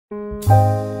Person?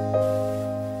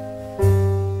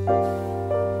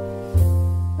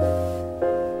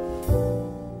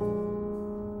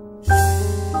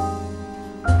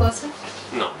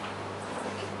 No.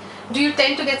 Do you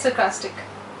tend to get sarcastic?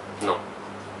 No.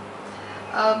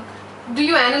 Do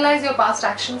you analyze your past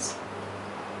actions?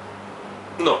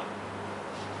 No.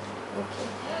 Okay.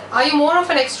 Are you more of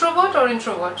an extrovert or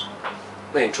introvert?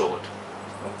 I'm an introvert.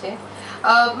 Okay.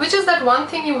 Which is that one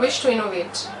thing you wish to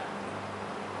innovate?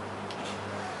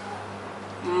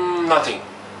 Nothing.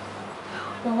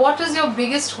 What is your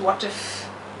biggest what if?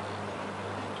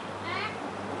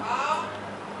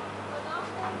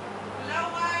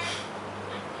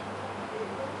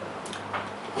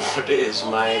 What is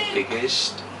my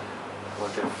biggest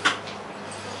what if?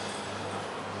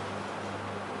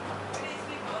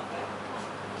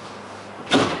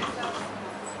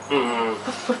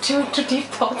 Put you into deep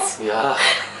thoughts. Yeah.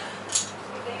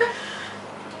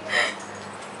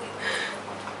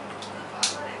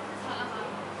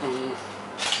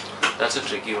 That's a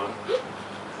tricky one.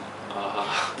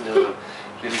 Never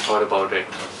really thought about it.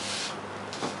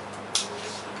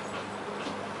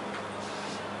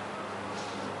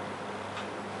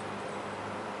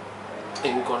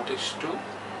 In context to?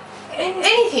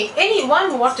 Anything, any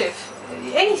one what if,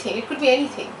 anything, it could be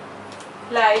anything.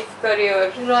 Life,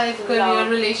 career. Life, career, Love.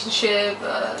 relationship,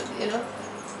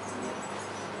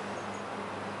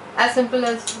 as simple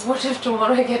as what if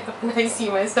tomorrow I get up and I see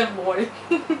myself bald?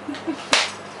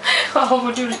 How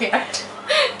would you react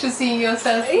to seeing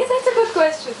yourself? Yeah, that's a good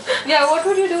question. Yeah, what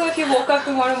would you do if you woke up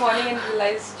tomorrow morning and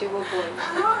realized you were bald?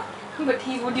 But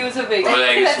he would use a wig. Well,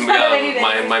 I guess That's not a very my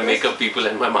relevant question. makeup people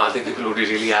and my marketing people would be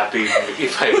really happy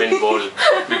if I went bald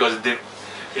because it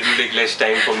will take less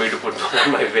time for me to put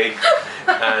on my wig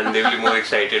and they will be more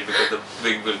excited because the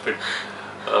wig will fit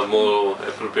more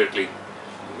appropriately.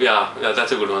 Yeah,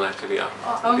 that's a good one actually. Yeah.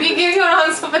 We gave your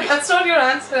answer, but that's not your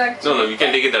answer actually. No, you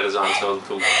can take it that as answer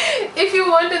also. If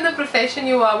you weren't in the profession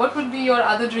you are, what would be your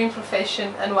other dream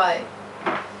profession and why?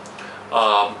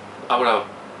 I would have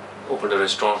opened a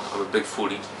restaurant. I'm a big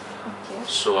foodie. Okay.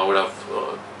 So I would have,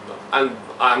 and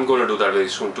I'm going to do that very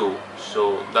soon too.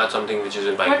 So that's something which is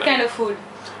in pipeline. What kind of food?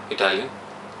 Italian.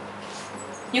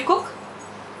 You cook?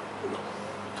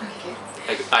 Okay.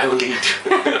 I only eat.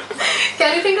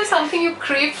 Can you think of something you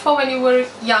craved for when you were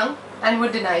young and were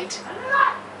denied?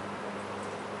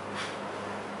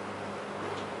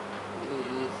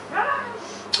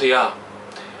 Yeah.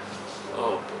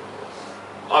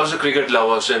 I was a cricket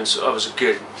lover since I was a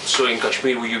kid. So in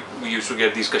Kashmir we used to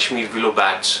get these Kashmir willow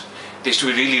bats. They used to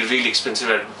be really, really expensive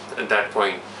at that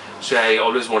point. So I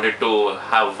always wanted to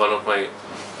have one of my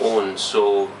own.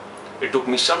 So it took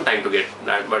me some time to get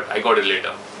that, but I got it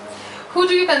later. Who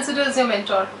do you consider as your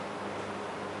mentor?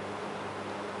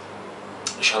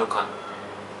 Shah Rukh Khan.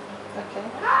 Okay.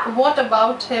 What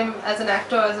about him as an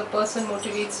actor, as a person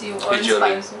motivates you or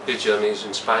inspires you? His journey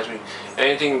inspires me.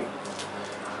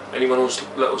 Anyone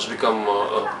who's become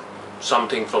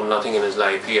something from nothing in his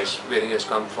life, where he has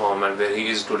come from and where he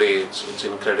is today, it's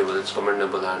incredible, it's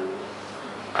commendable, and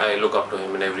I look up to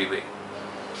him in every way.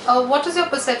 What is your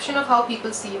perception of how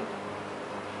people see you?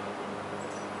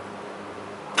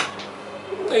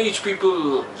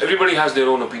 Everybody has their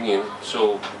own opinion,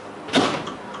 so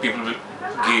people will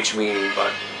gauge me,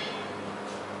 but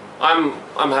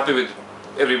I'm happy with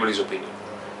everybody's opinion.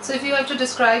 So if you have to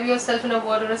describe yourself in a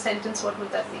word or a sentence, what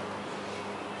would that be?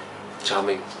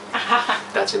 Charming.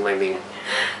 That's in my name.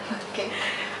 Okay.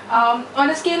 On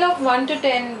a scale of 1 to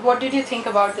 10, what did you think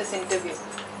about this interview?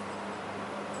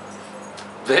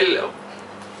 Well,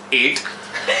 8.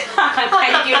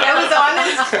 Thank you, that was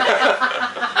honest.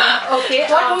 Okay.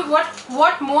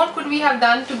 What more could we have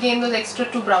done to gain those extra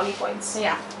 2 brownie points?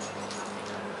 Yeah.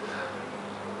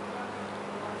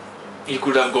 You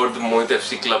could have got the Mohit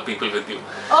FC club people with you.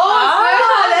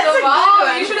 Oh, that's a good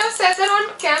one. You should have said that on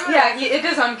camera. Yeah, it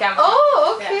is on camera.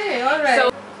 Oh, okay, Yeah. alright.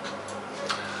 So,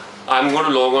 I'm going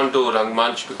to log on to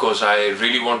Rangmunch because I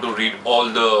really want to read all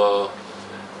the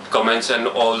comments and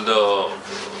all the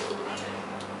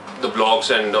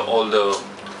blogs and all the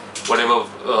whatever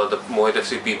the Mohit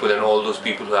FC people and all those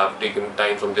people who have taken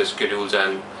time from their schedules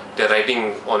and they're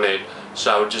writing on it.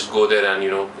 So I would just go there and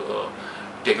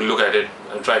take a look at it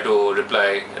and try to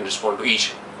reply and respond to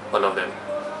each one of them.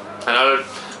 And I would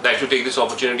like to take this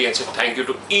opportunity and say thank you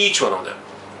to each one of them.